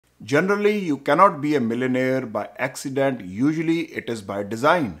Generally, you cannot be a millionaire by accident, usually it is by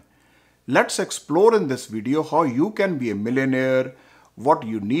design. Let's explore in this video how you can be a millionaire, what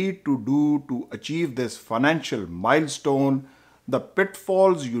you need to do to achieve this financial milestone, the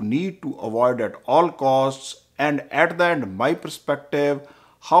pitfalls you need to avoid at all costs, and at the end, my perspective,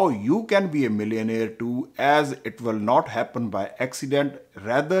 how you can be a millionaire too, as it will not happen by accident,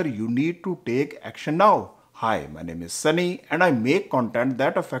 rather you need to take action now. Hi, my name is Sunny and I make content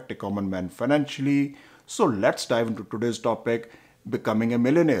that affect a common man financially. So let's dive into today's topic, becoming a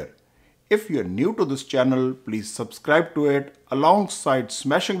millionaire. If you're new to this channel, please subscribe to it alongside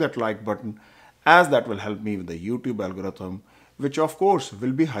smashing that like button, as that will help me with the YouTube algorithm, which of course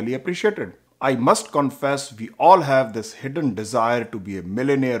will be highly appreciated. I must confess, we all have this hidden desire to be a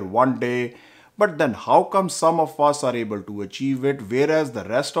millionaire one day, but then how come some of us are able to achieve it whereas the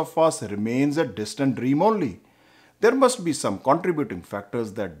rest of us remains a distant dream only? There must be some contributing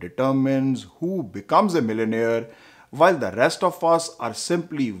factors that determines who becomes a millionaire, while the rest of us are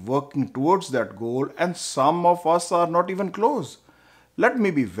simply working towards that goal and some of us are not even close. Let me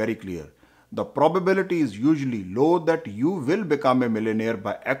be very clear. The probability is usually low that you will become a millionaire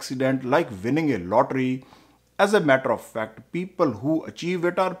by accident, like winning a lottery. As a matter of fact, people who achieve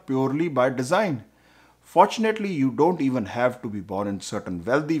it are purely by design. Fortunately, you don't even have to be born in certain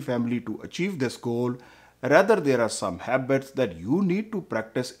wealthy family to achieve this goal. Rather, there are some habits that you need to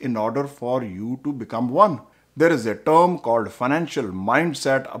practice in order for you to become one. There is a term called financial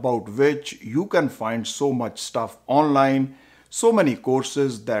mindset about which you can find so much stuff online, so many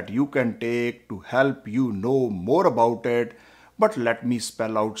courses that you can take to help you know more about it. But let me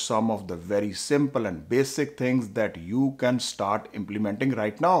spell out some of the very simple and basic things that you can start implementing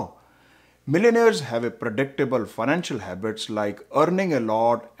right now. Millionaires have a predictable financial habits like earning a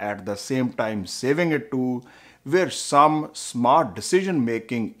lot at the same time saving it too, where some smart decision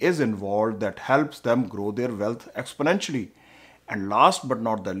making is involved that helps them grow their wealth exponentially. And last but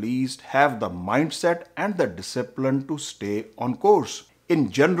not the least, have the mindset and the discipline to stay on course. In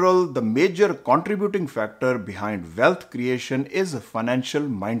general, the major contributing factor behind wealth creation is a financial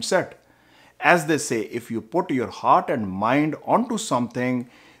mindset. As they say, if you put your heart and mind onto something,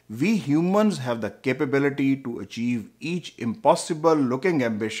 we humans have the capability to achieve each impossible looking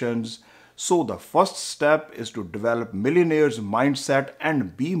ambitions. So the first step is to develop millionaire's mindset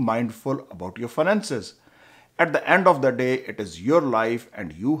and be mindful about your finances. At the end of the day, it is your life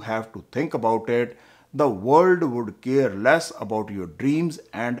and you have to think about it. The world would care less about your dreams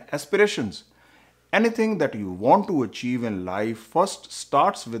and aspirations. Anything that you want to achieve in life first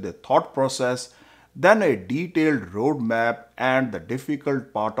starts with a thought process, then a detailed roadmap, and the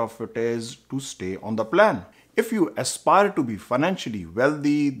difficult part of it is to stay on the plan. If you aspire to be financially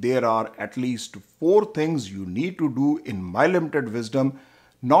wealthy, there are at least 4 things you need to do in my limited wisdom,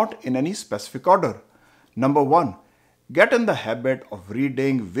 not in any specific order. Number 1, get in the habit of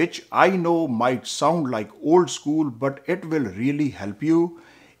reading, which I know might sound like old school, but it will really help you.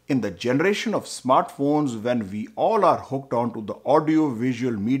 In the generation of smartphones, when we all are hooked onto the audio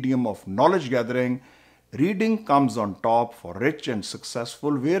visual medium of knowledge gathering, reading comes on top for rich and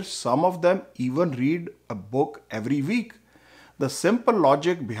successful, where some of them even read a book every week. The simple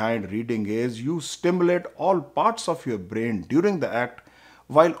logic behind reading is you stimulate all parts of your brain during the act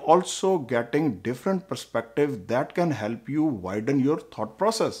while also getting different perspective that can help you widen your thought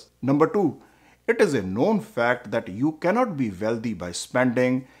process. Number 2, it is a known fact that you cannot be wealthy by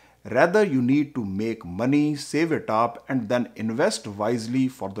spending. Rather, you need to make money, save it up, and then invest wisely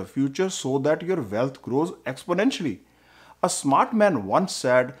for the future so that your wealth grows exponentially. A smart man once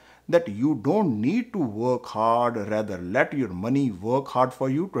said that you don't need to work hard, rather let your money work hard for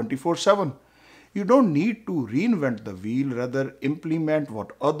you 24/7. You don't need to reinvent the wheel, rather implement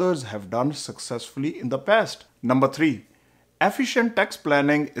what others have done successfully in the past. Number 3, efficient tax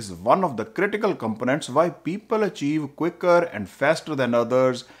planning is one of the critical components why people achieve quicker and faster than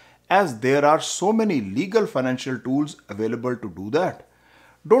others, as there are so many legal financial tools available to do that.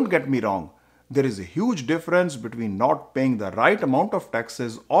 Don't get me wrong, there is a huge difference between not paying the right amount of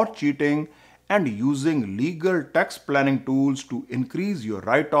taxes or cheating and using legal tax planning tools to increase your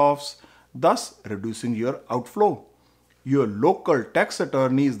write-offs, thus reducing your outflow. Your local tax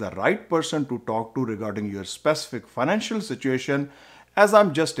attorney is the right person to talk to regarding your specific financial situation, as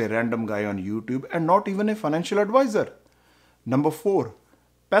I'm just a random guy on YouTube and not even a financial advisor. Number 4,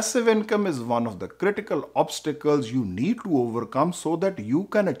 passive income is one of the critical obstacles you need to overcome so that you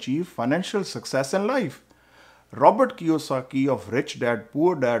can achieve financial success in life. Robert Kiyosaki of Rich Dad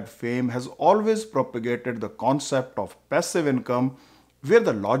Poor Dad fame has always propagated the concept of passive income, where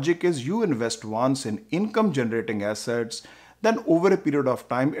the logic is you invest once in income generating assets, then over a period of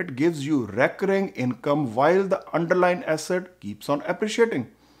time it gives you recurring income while the underlying asset keeps on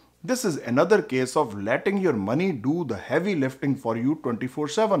appreciating. This is another case of letting your money do the heavy lifting for you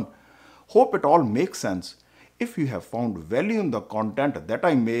 24/7. Hope it all makes sense. If you have found value in the content that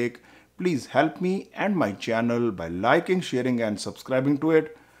I make, please help me and my channel by liking, sharing and subscribing to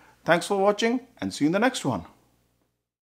it. Thanks for watching and see you in the next one.